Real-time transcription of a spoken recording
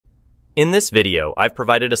In this video, I've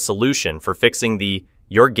provided a solution for fixing the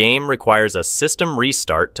 "your game requires a system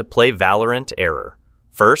restart to play Valorant" error.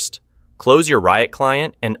 First, close your Riot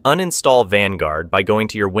client and uninstall Vanguard by going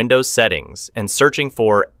to your Windows settings and searching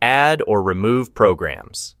for Add or Remove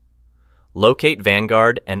Programs. Locate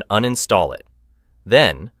Vanguard and uninstall it.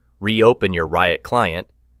 Then, reopen your Riot client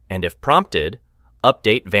and, if prompted,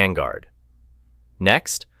 update Vanguard.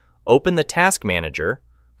 Next, open the Task Manager,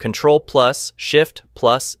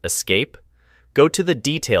 Ctrl+Shift+Escape, go to the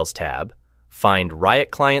Details tab, find Riot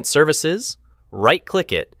Client Services,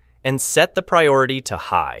 right-click it, and set the priority to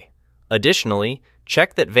High. Additionally,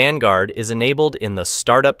 check that Vanguard is enabled in the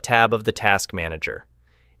Startup tab of the Task Manager.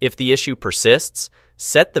 If the issue persists,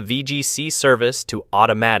 set the VGC service to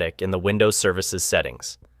Automatic in the Windows Services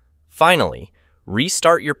settings. Finally,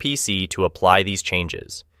 restart your PC to apply these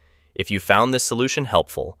changes. If you found this solution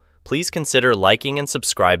helpful, please consider liking and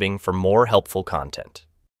subscribing for more helpful content.